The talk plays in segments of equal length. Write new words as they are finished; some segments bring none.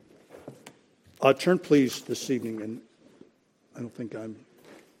Turn please this evening, and I don't think I'm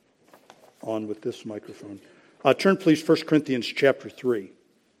on with this microphone. Turn please 1 Corinthians chapter 3.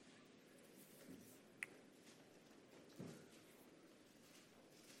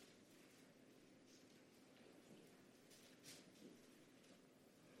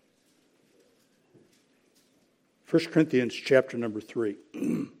 First Corinthians chapter number 3.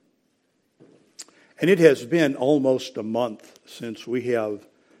 And it has been almost a month since we have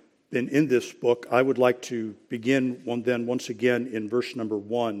been in this book. I would like to begin once again in verse number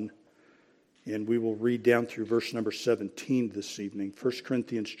 1, and we will read down through verse number 17 this evening. 1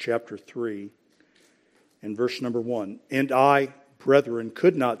 Corinthians chapter 3 and verse number 1. And I, brethren,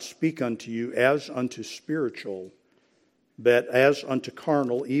 could not speak unto you as unto spiritual, but as unto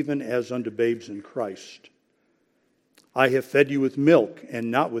carnal, even as unto babes in Christ. I have fed you with milk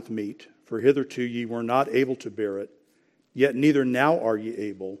and not with meat, for hitherto ye were not able to bear it, yet neither now are ye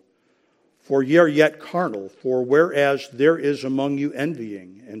able. For ye are yet carnal, for whereas there is among you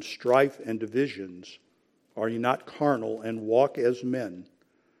envying and strife and divisions, are ye not carnal and walk as men?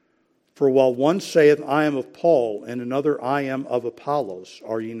 For while one saith, I am of Paul, and another, I am of Apollos,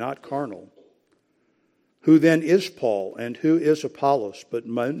 are ye not carnal? Who then is Paul, and who is Apollos, but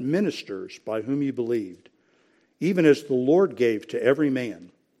ministers by whom ye believed? Even as the Lord gave to every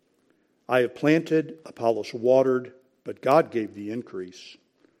man. I have planted, Apollos watered, but God gave the increase.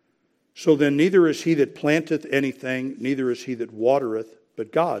 So then neither is he that planteth anything, neither is he that watereth,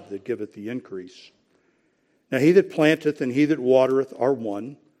 but God that giveth the increase. Now he that planteth and he that watereth are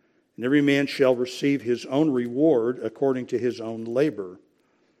one, and every man shall receive his own reward according to his own labor.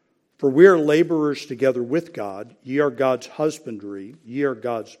 For we are laborers together with God, ye are God's husbandry, ye are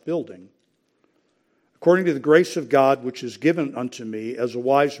God's building. According to the grace of God which is given unto me as a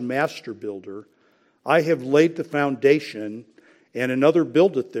wise master builder, I have laid the foundation, and another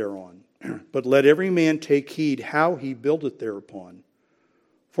buildeth thereon. But let every man take heed how he buildeth thereupon.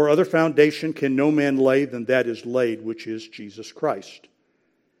 For other foundation can no man lay than that is laid, which is Jesus Christ.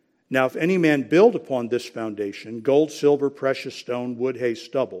 Now if any man build upon this foundation, gold, silver, precious stone, wood, hay,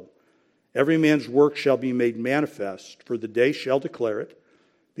 stubble, every man's work shall be made manifest, for the day shall declare it,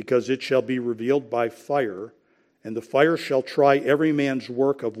 because it shall be revealed by fire, and the fire shall try every man's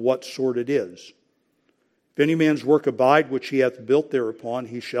work of what sort it is. If any man's work abide which he hath built thereupon,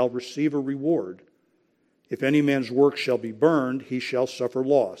 he shall receive a reward. If any man's work shall be burned, he shall suffer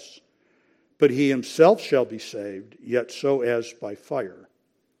loss. But he himself shall be saved, yet so as by fire.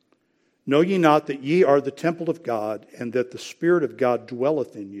 Know ye not that ye are the temple of God, and that the Spirit of God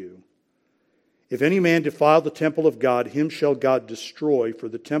dwelleth in you? If any man defile the temple of God, him shall God destroy, for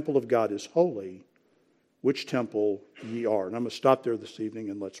the temple of God is holy, which temple ye are. And I'm going to stop there this evening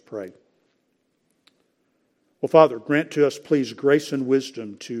and let's pray. Well, Father, grant to us, please, grace and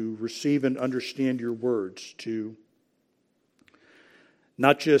wisdom to receive and understand your words, to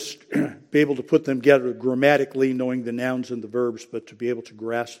not just be able to put them together grammatically, knowing the nouns and the verbs, but to be able to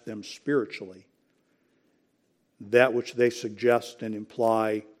grasp them spiritually, that which they suggest and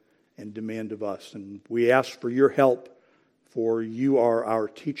imply and demand of us. And we ask for your help, for you are our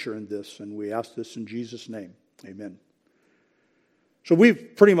teacher in this, and we ask this in Jesus' name. Amen. So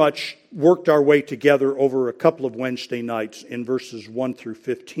we've pretty much worked our way together over a couple of Wednesday nights in verses 1 through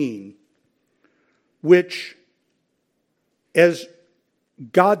 15, which, as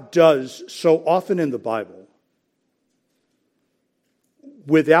God does so often in the Bible,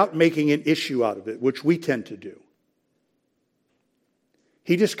 without making an issue out of it, which we tend to do,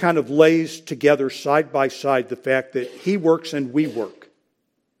 he just kind of lays together side by side the fact that he works and we work.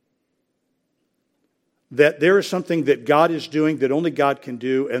 That there is something that God is doing that only God can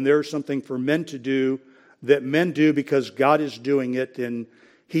do, and there is something for men to do that men do because God is doing it, and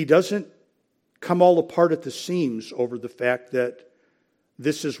he doesn't come all apart at the seams over the fact that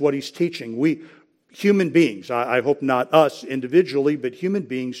this is what he's teaching. We, human beings, I hope not us individually, but human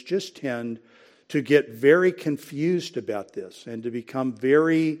beings just tend to get very confused about this and to become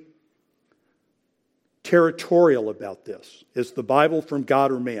very territorial about this. Is the Bible from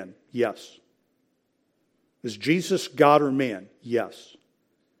God or man? Yes. Is Jesus God or man? Yes.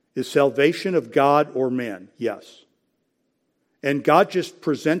 Is salvation of God or man? Yes. And God just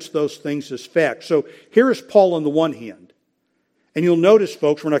presents those things as facts. So here is Paul on the one hand. And you'll notice,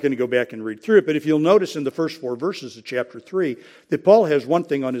 folks, we're not going to go back and read through it, but if you'll notice in the first 4 verses of chapter 3, that Paul has one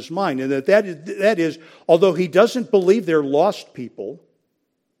thing on his mind, and that is, although he doesn't believe they're lost people,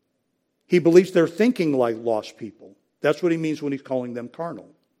 he believes they're thinking like lost people. That's what he means when he's calling them carnal.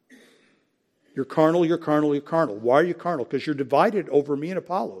 You're carnal, you're carnal, you're carnal. Why are you carnal? Because you're divided over me and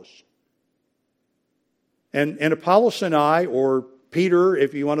Apollos. And Apollos and I, or Peter,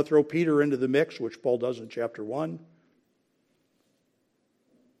 if you want to throw Peter into the mix, which Paul does in chapter 1.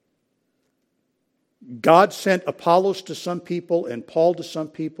 God sent Apollos to some people, and Paul to some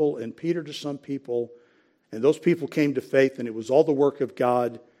people, and Peter to some people, and those people came to faith, and it was all the work of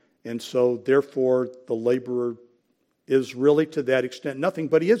God, and so therefore the laborer is really to that extent nothing,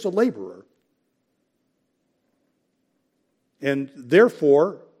 but he is a laborer. And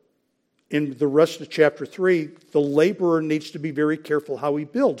therefore, in the rest of chapter 3, the laborer needs to be very careful how he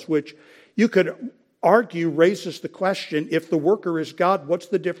builds, which you could argue raises the question, if the worker is God, what's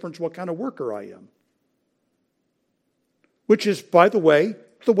the difference what kind of worker I am? Which is, by the way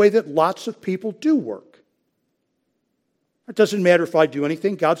that lots of people do work. It doesn't matter if I do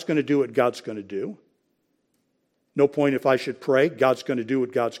anything, God's going to do what God's going to do. No point if I should pray, God's going to do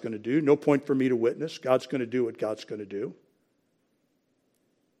what God's going to do. No point for me to witness, God's going to do what God's going to do.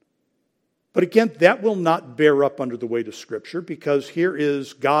 But again, that will not bear up under the weight of Scripture, because here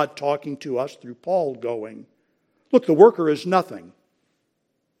is God talking to us through Paul going, look, the worker is nothing.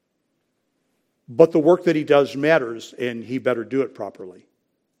 But the work that he does matters, and he better do it properly.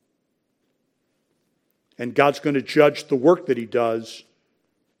 And God's going to judge the work that he does,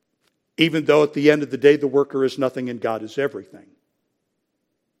 even though at the end of the day the worker is nothing and God is everything.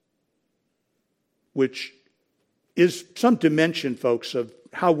 Which is some dimension, folks, of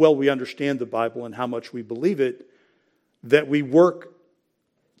how well we understand the Bible and how much we believe it, that we work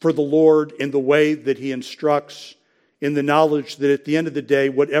for the Lord in the way that he instructs, in the knowledge that at the end of the day,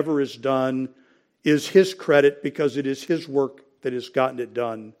 whatever is done is his credit because it is his work that has gotten it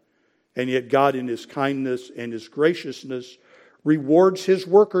done. And yet God, in his kindness and his graciousness, rewards his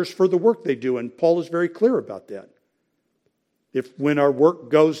workers for the work they do. And Paul is very clear about that. If when our work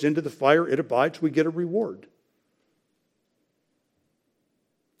goes into the fire, it abides, we get a reward.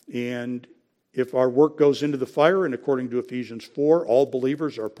 And if our work goes into the fire, and according to Ephesians 4, all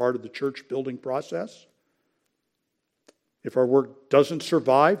believers are part of the church building process. If our work doesn't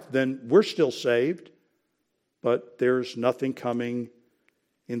survive, then we're still saved, but there's nothing coming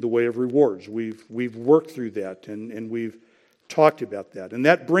in the way of rewards. We've worked through that, and we've talked about that. And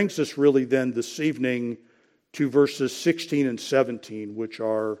that brings us really then this evening to verses 16 and 17, which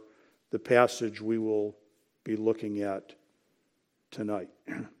are the passage we will be looking at tonight.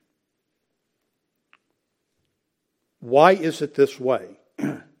 Why is it this way?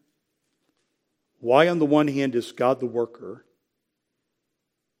 Why on the one hand is God the worker?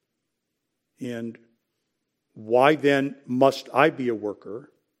 And why then must I be a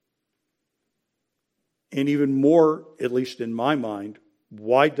worker? And even more, at least in my mind,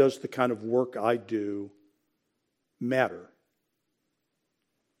 why does the kind of work I do matter?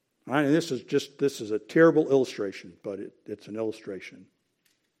 All right, and this is a terrible illustration, but it's an illustration.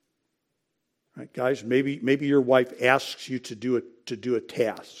 All right, guys, maybe your wife asks you to do a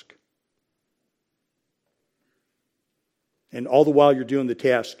task. And all the while you're doing the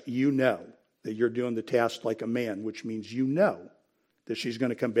task, you know that you're doing the task like a man, which means you know that she's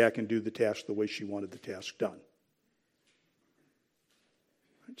going to come back and do the task the way she wanted the task done.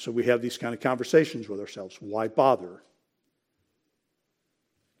 So we have these kind of conversations with ourselves. Why bother?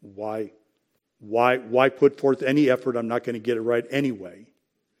 Why put forth any effort? I'm not going to get it right anyway.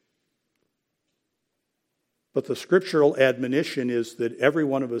 But the scriptural admonition is that every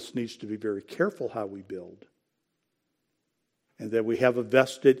one of us needs to be very careful how we build. And that we have a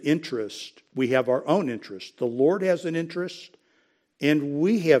vested interest. We have our own interest. The Lord has an interest, and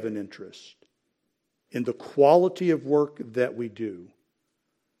we have an interest in the quality of work that we do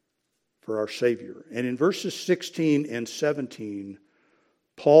for our Savior. And in verses 16 and 17,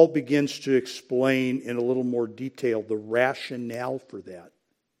 Paul begins to explain in a little more detail the rationale for that.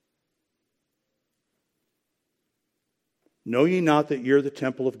 Know ye not that ye are the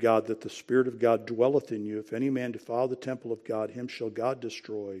temple of God, that the Spirit of God dwelleth in you? If any man defile the temple of God, him shall God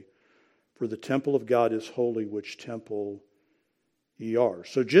destroy. For the temple of God is holy, which temple ye are.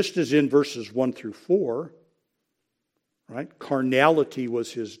 So just as in verses 1 through 4, right, carnality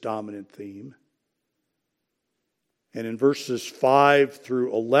was his dominant theme. And in verses 5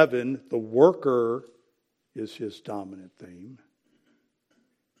 through 11, the worker is his dominant theme.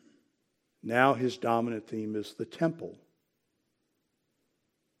 Now his dominant theme is the temple.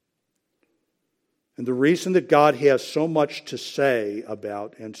 And the reason that God has so much to say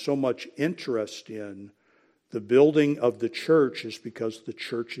about and so much interest in the building of the church is because the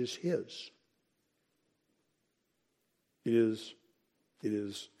church is his. It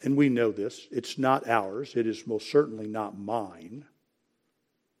is, and we know this, it's not ours. It is most certainly not mine.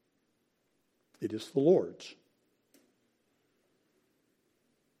 It is the Lord's.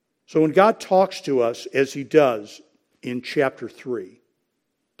 So when God talks to us, as he does, in chapter 3,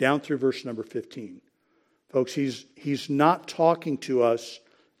 down through verse number 15. Folks, he's not talking to us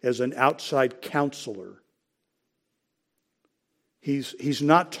as an outside counselor. He's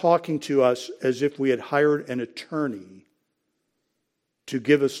not talking to us as if we had hired an attorney to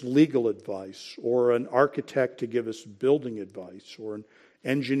give us legal advice, or an architect to give us building advice, or an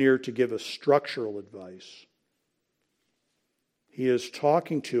engineer to give us structural advice. He is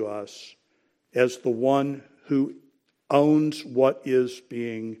talking to us as the one who owns what is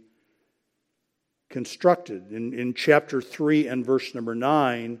being constructed. In chapter 3 and verse number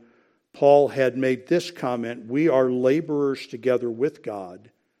 9, Paul had made this comment: we are laborers together with God.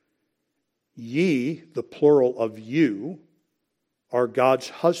 Ye, the plural of you, are God's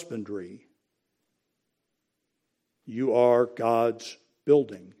husbandry. You are God's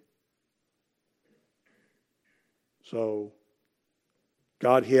building. So,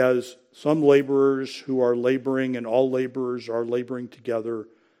 God has some laborers who are laboring, and all laborers are laboring together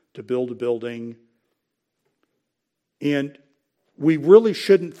to build a building. And we really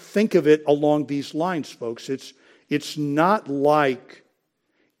shouldn't think of it along these lines, folks. It's not like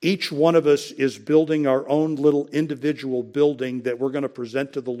each one of us is building our own little individual building that we're going to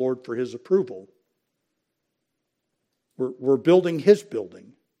present to the Lord for His approval. We're building His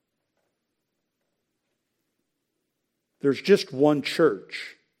building. There's just one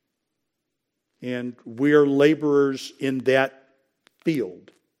church, and we are laborers in that field,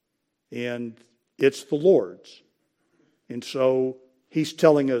 and it's the Lord's. And so He's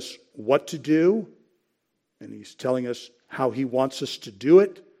telling us what to do, and He's telling us how He wants us to do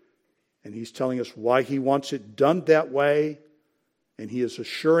it, and He's telling us why He wants it done that way, and He is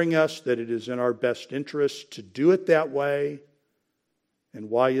assuring us that it is in our best interest to do it that way. And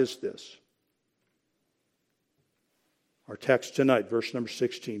why is this? Our text tonight, verse number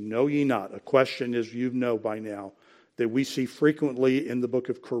 16, know ye not, a question as you know by now, that we see frequently in the book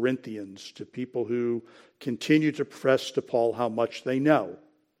of Corinthians to people who continue to profess to Paul how much they know.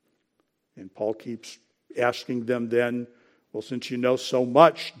 And Paul keeps asking them then, well, since you know so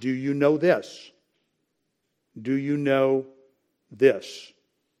much, do you know this? Do you know this?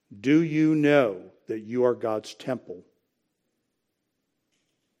 Do you know that you are God's temple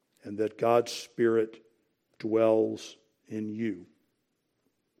and that God's Spirit dwells in you?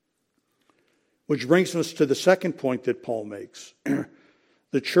 Which brings us to the second point that Paul makes.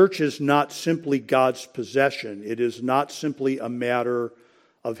 The church is not simply God's possession. It is not simply a matter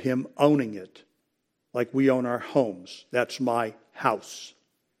of Him owning it, like we own our homes. That's my house.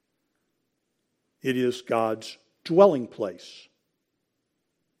 It is God's dwelling place.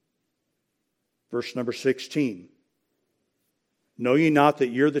 Verse number 16. Know ye not that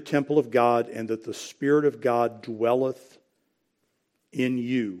you're the temple of God, and that the Spirit of God dwelleth in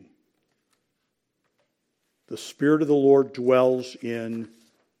you? The Spirit of the Lord dwells in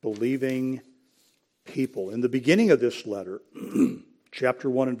believing people. In the beginning of this letter, chapter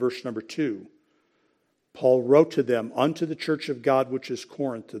 1 and verse number 2, Paul wrote to them, unto the church of God which is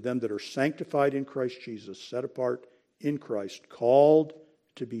Corinth, to them that are sanctified in Christ Jesus, set apart in Christ, called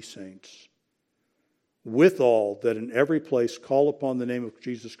to be saints, withal that in every place call upon the name of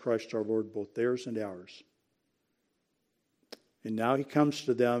Jesus Christ our Lord, both theirs and ours. And now he comes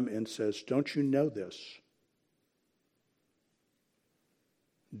to them and says, don't you know this?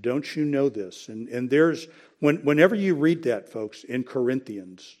 Don't you know this? And there's, whenever you read that, folks, in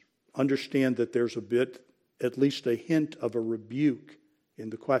Corinthians, understand that there's a bit, at least a hint of a rebuke in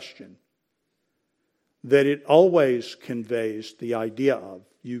the question. That it always conveys the idea of,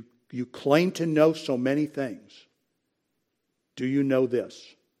 you claim to know so many things. Do you know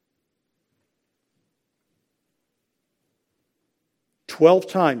this? 12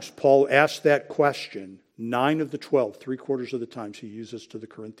 times Paul asked that question. 9 of the 12, 3/4 of the times he uses to the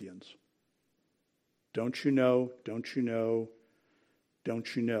Corinthians. Don't you know? Don't you know?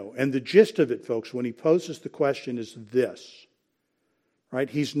 Don't you know? And the gist of it, folks, when he poses the question is this. Right?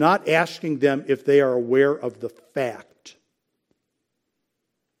 He's not asking them if they are aware of the fact.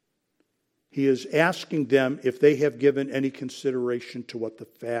 He is asking them if they have given any consideration to what the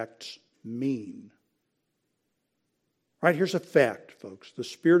facts mean. Right? Here's a fact, folks. The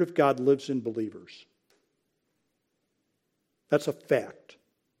Spirit of God lives in believers. That's a fact.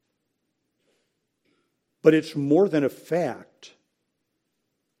 But it's more than a fact.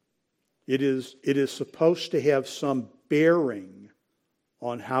 It is supposed to have some bearing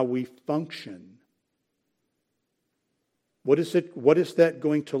on how we function. What is that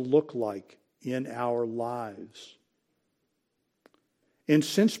going to look like in our lives? And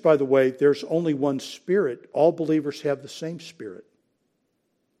since, by the way, there's only one Spirit, all believers have the same Spirit.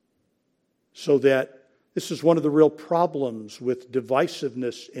 So that This is one of the real problems with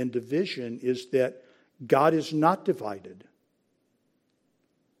divisiveness and division, is that God is not divided.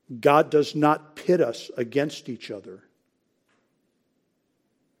 God does not pit us against each other.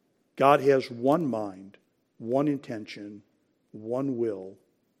 God has one mind, one intention, one will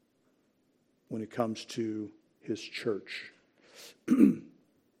when it comes to His church. I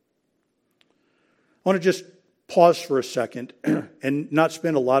want to just pause for a second and not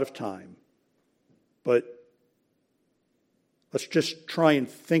spend a lot of time, but let's just try and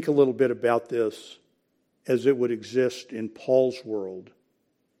think a little bit about this as it would exist in Paul's world.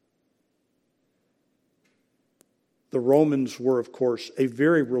 The Romans were, of course, a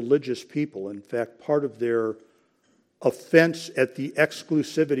very religious people. In fact, part of their offense at the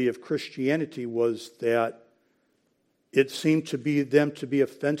exclusivity of Christianity was that it seemed to be them to be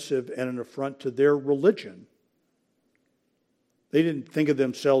offensive and an affront to their religion. They didn't think of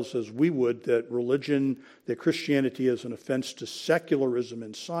themselves as we would, that Christianity is an offense to secularism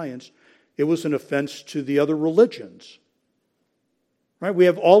and science. It was an offense to the other religions. Right? We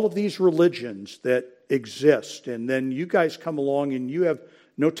have all of these religions that exist, and then you guys come along and you have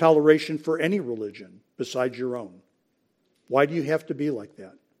no toleration for any religion besides your own. Why do you have to be like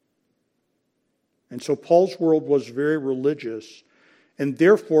that? And so Paul's world was very religious, and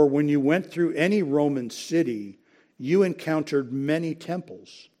therefore when you went through any Roman city, you encountered many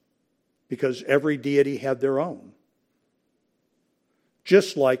temples because every deity had their own.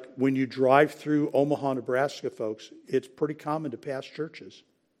 Just like when you drive through Omaha, Nebraska, folks, it's pretty common to pass churches.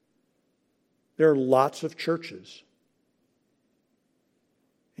 There are lots of churches.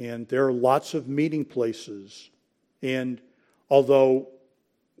 And there are lots of meeting places. And although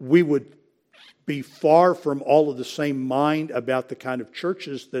we would be far from all of the same mind about the kind of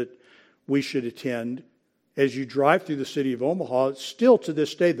churches that we should attend, as you drive through the city of Omaha, still to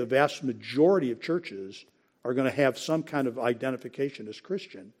this day, the vast majority of churches are going to have some kind of identification as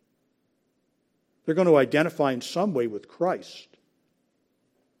Christian. They're going to identify in some way with Christ.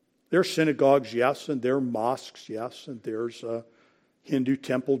 There are synagogues, yes, and there are mosques, yes, and there's a Hindu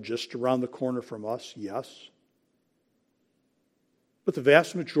temple just around the corner from us, yes. But the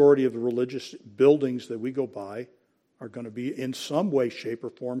vast majority of the religious buildings that we go by are going to be in some way, shape, or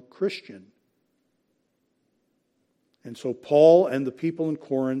form Christian. And so Paul and the people in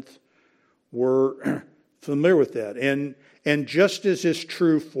Corinth were familiar with that. And just as is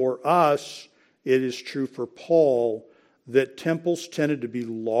true for us, it is true for Paul that temples tended to be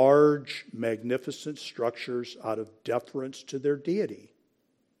large, magnificent structures out of deference to their deity.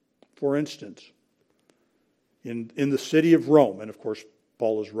 For instance, in the city of Rome, and of course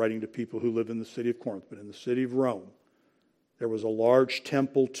Paul is writing to people who live in the city of Corinth, but in the city of Rome, there was a large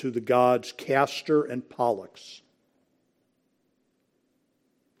temple to the gods Castor and Pollux.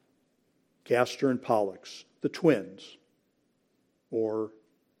 Castor and Pollux, the twins, or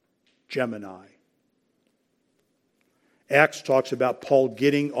Gemini. Acts talks about Paul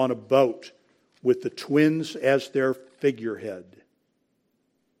getting on a boat with the twins as their figurehead.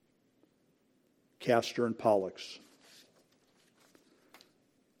 Castor and Pollux.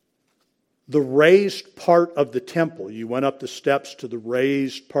 The raised part of the temple, you went up the steps to the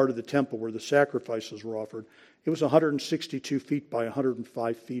raised part of the temple where the sacrifices were offered. It was 162 feet by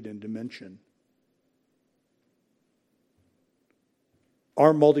 105 feet in dimension.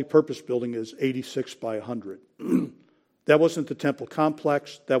 Our multi-purpose building is 86 by 100. That wasn't the temple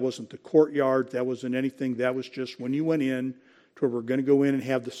complex. That wasn't the courtyard. That wasn't anything. That was just when you went in to where we're going to go in and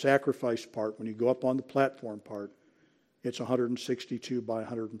have the sacrifice part. When you go up on the platform part, it's 162 by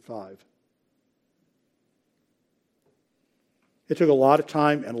 105. It took a lot of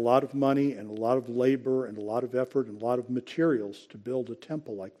time and a lot of money and a lot of labor and a lot of effort and a lot of materials to build a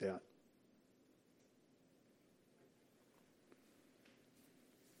temple like that.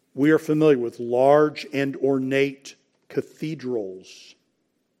 We are familiar with large and ornate cathedrals.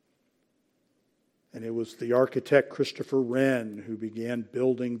 And it was the architect Christopher Wren who began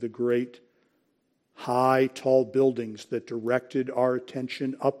building the great high, tall buildings that directed our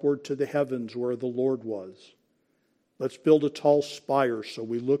attention upward to the heavens where the Lord was. Let's build a tall spire so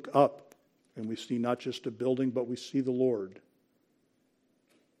we look up and we see not just a building, but we see the Lord.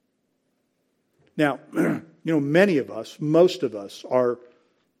 Now, many of us, most of us, are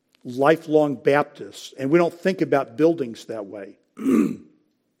lifelong Baptists, and we don't think about buildings that way.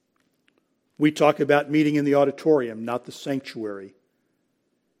 We talk about meeting in the auditorium, not the sanctuary.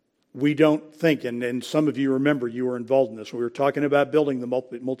 We don't think, and some of you remember you were involved in this, we were talking about building the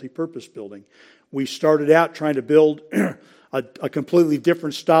multi-purpose building. We started out trying to build a completely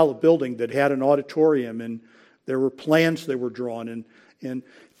different style of building that had an auditorium, and there were plans that were drawn, and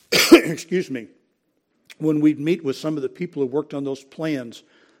excuse me. when we'd meet with some of the people who worked on those plans,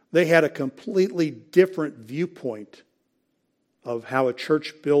 they had a completely different viewpoint of how a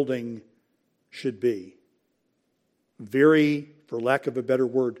church building should be. Very, for lack of a better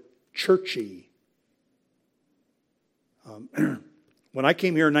word, churchy. When I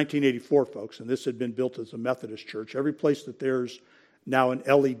came here in 1984, folks, and this had been built as a Methodist church, every place that there's now an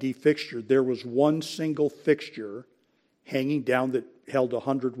LED fixture, there was one single fixture hanging down that held a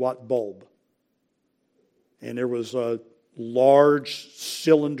 100-watt bulb. And there was a large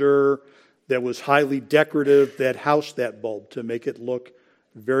cylinder that was highly decorative that housed that bulb to make it look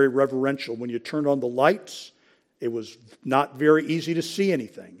very reverential. When you turned on the lights, it was not very easy to see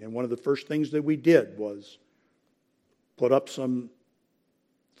anything. And one of the first things that we did was put up some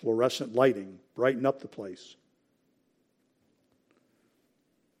fluorescent lighting, brighten up the place.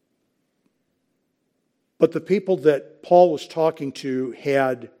 But the people that Paul was talking to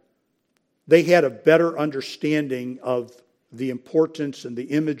had a better understanding of the importance and the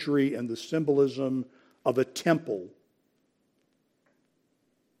imagery and the symbolism of a temple.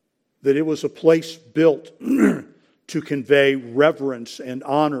 That it was a place built to convey reverence and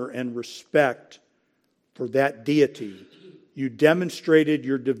honor and respect for that deity. You demonstrated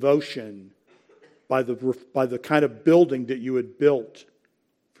your devotion by the kind of building that you had build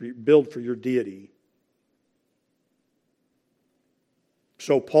for your deity.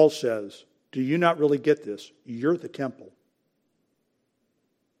 So Paul says, do you not really get this? You're the temple.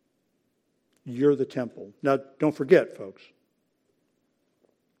 You're the temple. Now, don't forget, folks,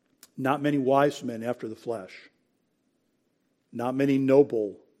 not many wise men after the flesh. Not many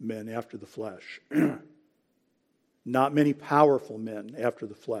noble men after the flesh. Not many powerful men after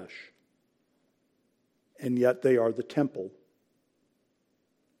the flesh. And yet they are the temple.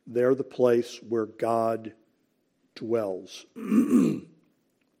 They're the place where God dwells.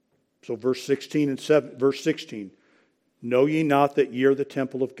 So verse 16, know ye not that ye are the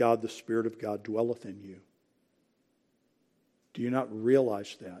temple of God, the Spirit of God dwelleth in you. Do you not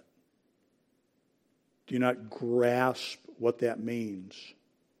realize that? Do you not grasp what that means?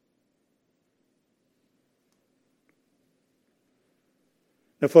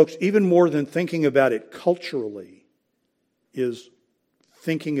 Now, folks, even more than thinking about it culturally is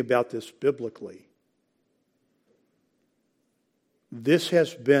thinking about this biblically. This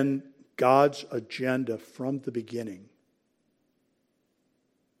has been God's agenda from the beginning.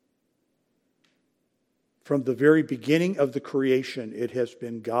 From the very beginning of the creation, it has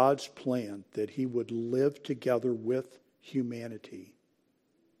been God's plan that He would live together with humanity.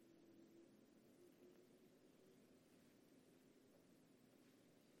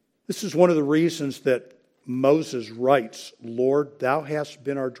 This is one of the reasons that Moses writes, Lord, Thou hast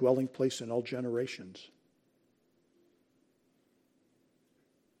been our dwelling place in all generations.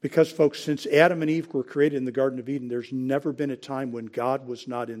 Because, folks, since Adam and Eve were created in the Garden of Eden, there's never been a time when God was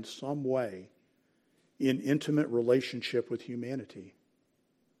not in some way in intimate relationship with humanity.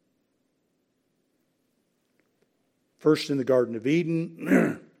 First in the Garden of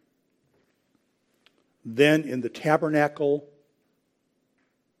Eden, then in the tabernacle.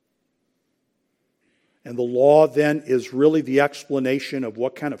 And the law then is really the explanation of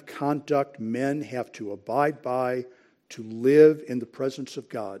what kind of conduct men have to abide by to live in the presence of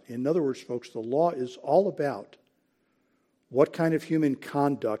God. In other words, folks, the law is all about what kind of human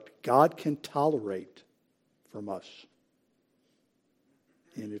conduct God can tolerate from us.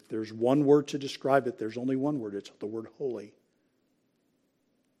 And if there's one word to describe it, there's only one word. It's the word holy.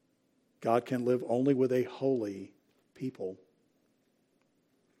 God can live only with a holy people.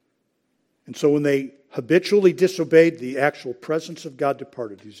 And so when they habitually disobeyed, the actual presence of God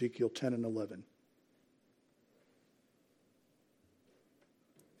departed. Ezekiel 10 and 11.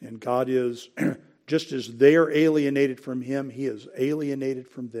 And God is, just as they are alienated from Him, He is alienated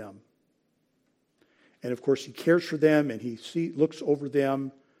from them. And of course, He cares for them and He looks over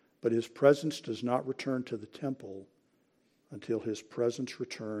them, but His presence does not return to the temple until His presence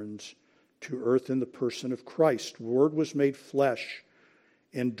returns to earth in the person of Christ. The Word was made flesh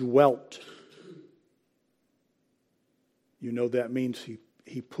and dwelt. You know that means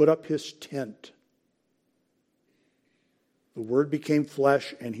He put up His tent. The Word became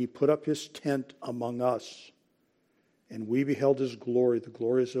flesh and He put up His tent among us. And we beheld His glory, the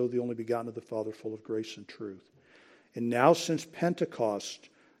glory as though the only begotten of the Father, full of grace and truth. And now since Pentecost,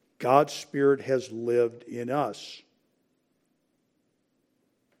 God's Spirit has lived in us.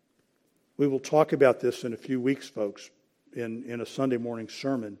 We will talk about this in a few weeks, folks, in a Sunday morning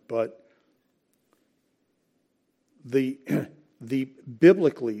sermon, but the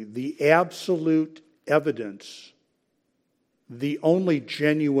biblically, the absolute evidence, the only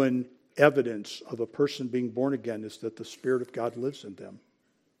genuine evidence of a person being born again is that the Spirit of God lives in them.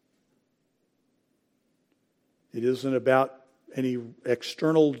 It isn't about any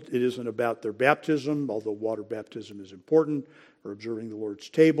external, it isn't about their baptism, although water baptism is important, or observing the Lord's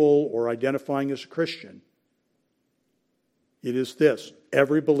table, or identifying as a Christian. It is this: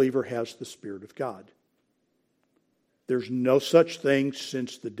 every believer has the Spirit of God. There's no such thing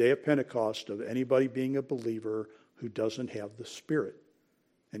since the day of Pentecost of anybody being a believer who doesn't have the Spirit.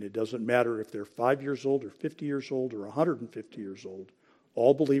 And it doesn't matter if they're 5 years old or 50 years old or 150 years old.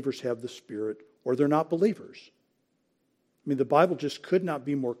 All believers have the Spirit, or they're not believers. I mean, the Bible just could not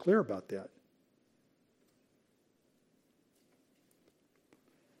be more clear about that.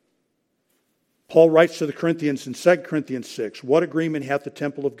 Paul writes to the Corinthians in 2 Corinthians 6, "What agreement hath the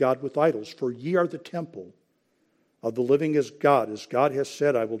temple of God with idols? For ye are the temple of the living God. As God has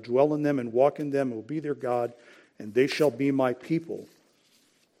said, I will dwell in them and walk in them, and will be their God, and they shall be my people."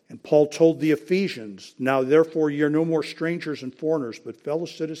 And Paul told the Ephesians, "Now therefore ye are no more strangers and foreigners, but fellow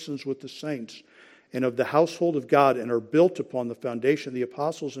citizens with the saints, and of the household of God, and are built upon the foundation of the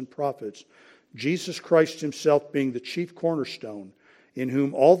apostles and prophets, Jesus Christ himself being the chief cornerstone, in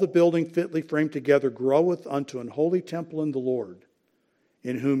whom all the building fitly framed together groweth unto an holy temple in the Lord,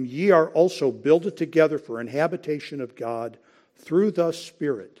 in whom ye are also builded together for an habitation of God through the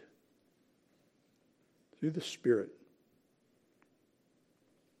Spirit." Through the Spirit.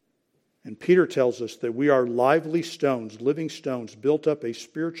 And Peter tells us that we are lively stones, living stones, built up a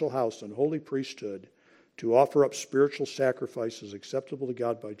spiritual house and holy priesthood to offer up spiritual sacrifices acceptable to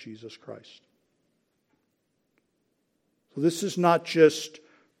God by Jesus Christ. So this is not just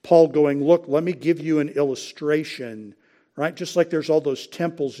Paul going, look, let me give you an illustration, right? Just like there's all those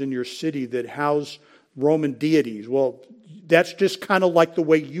temples in your city that house Roman deities. Well, that's just kind of like the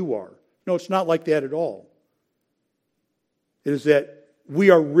way you are. No, it's not like that at all. It is that we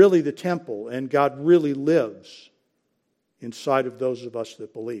are really the temple, and God really lives inside of those of us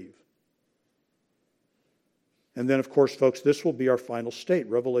that believe. And then, of course, folks, this will be our final state.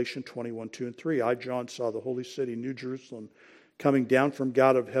 Revelation 21, 2 and 3. I, John, saw the holy city, New Jerusalem, coming down from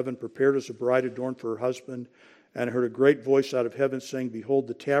God of heaven, prepared as a bride adorned for her husband. And I heard a great voice out of heaven saying, "Behold,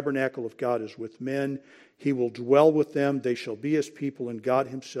 the tabernacle of God is with men. He will dwell with them. They shall be his people, and God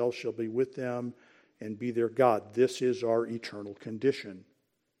himself shall be with them and be their God." This is our eternal condition.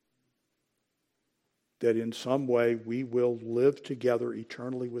 That in some way we will live together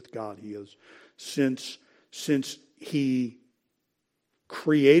eternally with God. He is, since he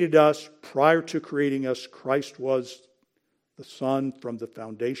created us, prior to creating us, Christ was the Son from the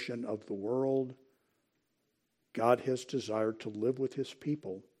foundation of the world. God has desired to live with his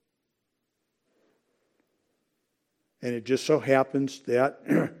people. And it just so happens that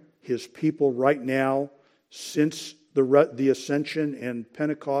his people right now, since the ascension and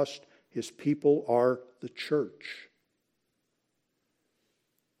Pentecost, his people are the church.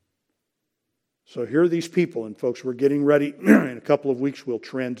 So here are these people, and folks, we're getting ready. In a couple of weeks, we'll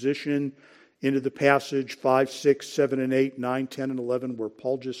transition into the passage 5, 6, 7, and 8, 9, 10, and 11, where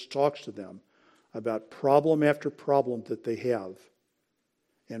Paul just talks to them about problem after problem that they have,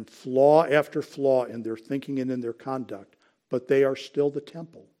 and flaw after flaw in their thinking and in their conduct. But they are still the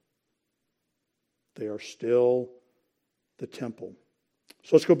temple. They are still the temple.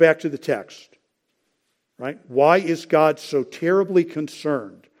 So let's go back to the text. Right? Why is God so terribly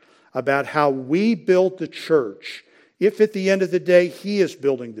concerned about how we build the church if at the end of the day he is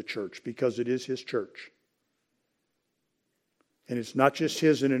building the church? Because it is his church. And it's not just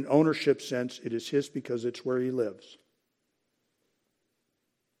his in an ownership sense. It is his because it's where he lives.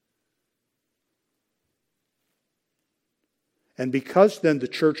 And because then the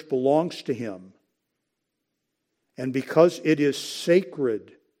church belongs to him, and because it is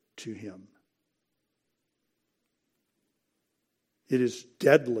sacred to him, it is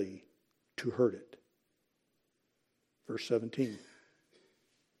deadly to hurt it. Verse 17.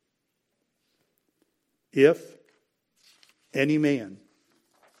 If any man,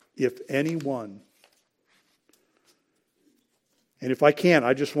 if anyone, and if I can,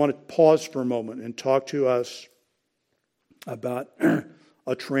 I just want to pause for a moment and talk to us about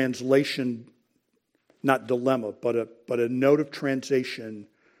a translation, not dilemma, but a note of translation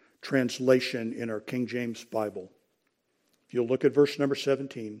in our King James Bible. If you'll look at verse number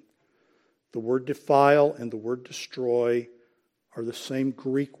 17, the word defile and the word destroy are the same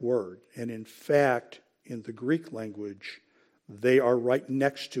Greek word. And in fact, in the Greek language, they are right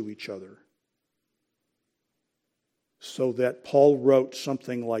next to each other. So that Paul wrote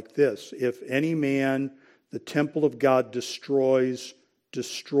something like this: if any man the temple of God destroys,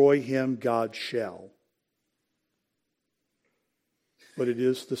 destroy him God shall. but it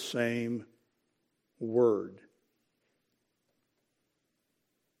is the same word.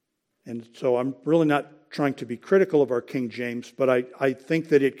 And so I'm really not trying to be critical of our King James, but I think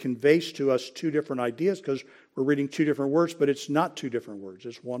that it conveys to us two different ideas because we're reading two different words, but it's not two different words.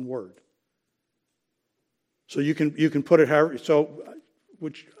 It's one word. So you can put it however,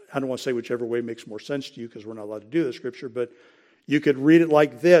 which I don't want to say whichever way makes more sense to you because we're not allowed to do the scripture, but you could read it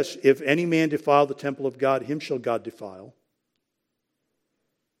like this: if any man defile the temple of God, him shall God defile.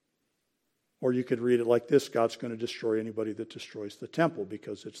 Or you could read it like this: God's going to destroy anybody that destroys the temple,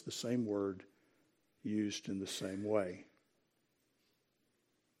 because it's the same word used in the same way.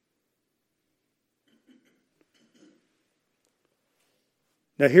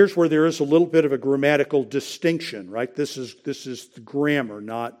 Now here's where there is a little bit of a grammatical distinction, right? This is the grammar,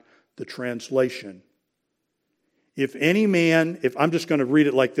 not the translation. If any man, if I'm just going to read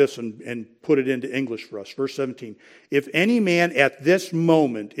it like this and put it into English for us, verse 17. If any man at this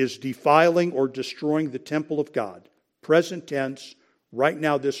moment is defiling or destroying the temple of God, present tense, right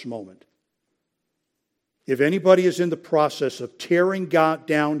now, this moment. If anybody is in the process of tearing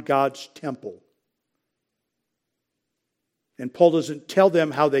down God's temple, and Paul doesn't tell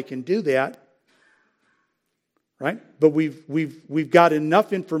them how they can do that, right? But we've got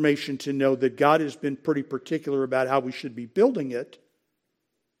enough information to know that God has been pretty particular about how we should be building it.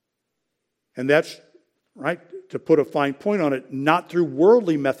 And that's, right, to put a fine point on it, not through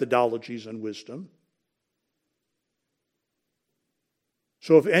worldly methodologies and wisdom.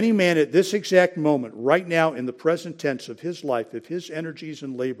 So if any man at this exact moment, right now in the present tense of his life, if his energies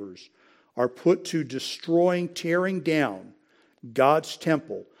and labors are put to destroying, tearing down God's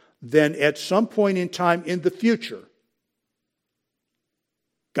temple, then at some point in time in the future,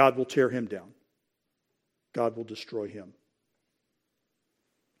 God will tear him down. God will destroy him.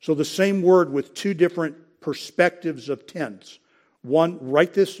 So the same word with two different perspectives of tense. One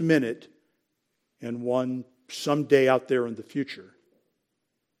right this minute and one someday out there in the future.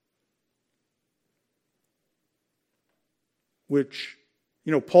 Which,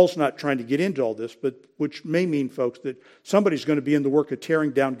 Paul's not trying to get into all this, but which may mean, folks, that somebody's going to be in the work of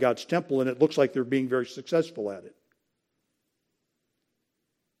tearing down God's temple, and it looks like they're being very successful at it.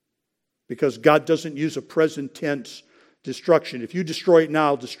 Because God doesn't use a present tense destruction. If you destroy it now,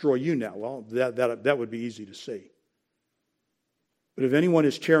 I'll destroy you now. Well, that would be easy to see. But if anyone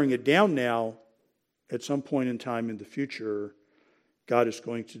is tearing it down now, at some point in time in the future, God is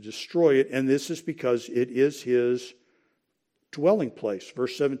going to destroy it, and this is because it is his dwelling place.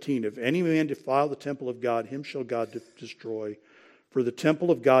 Verse 17, if any man defile the temple of God, him shall God destroy, for the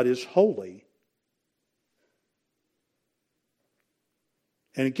temple of God is holy.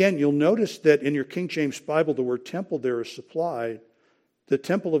 And again, you'll notice that in your King James Bible, the word temple there is supplied. The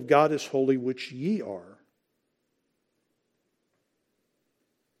temple of God is holy, which ye are.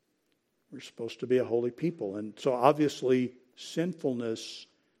 We're supposed to be a holy people. And so obviously, sinfulness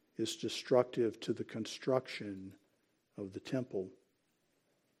is destructive to the construction of the temple.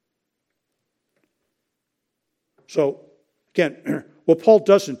 So, again, what Paul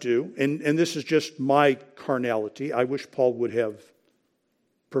doesn't do, and this is just my carnality, I wish Paul would have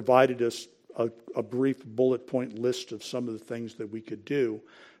provided us a brief bullet point list of some of the things that we could do.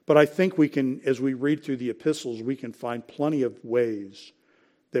 But I think we can, as we read through the epistles, we can find plenty of ways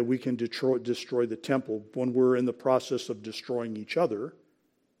that we can destroy the temple when we're in the process of destroying each other.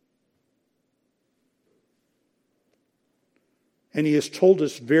 And he has told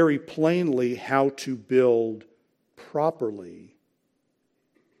us very plainly how to build properly.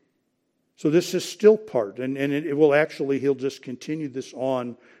 So this is still part, and it will actually, he'll just continue this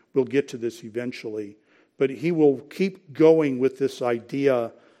on. We'll get to this eventually. But he will keep going with this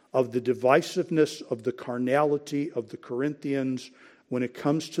idea of the divisiveness of the carnality of the Corinthians when it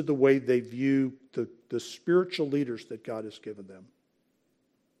comes to the way they view the spiritual leaders that God has given them.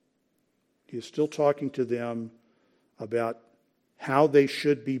 He is still talking to them about how they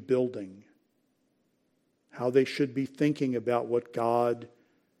should be building, how they should be thinking about what God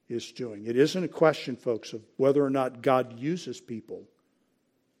is doing. It isn't a question, folks, of whether or not God uses people.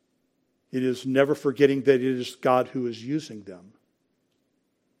 It is never forgetting that it is God who is using them.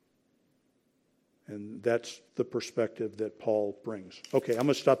 And that's the perspective that Paul brings. Okay, I'm going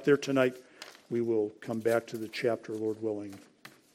to stop there tonight. We will come back to the chapter, Lord willing,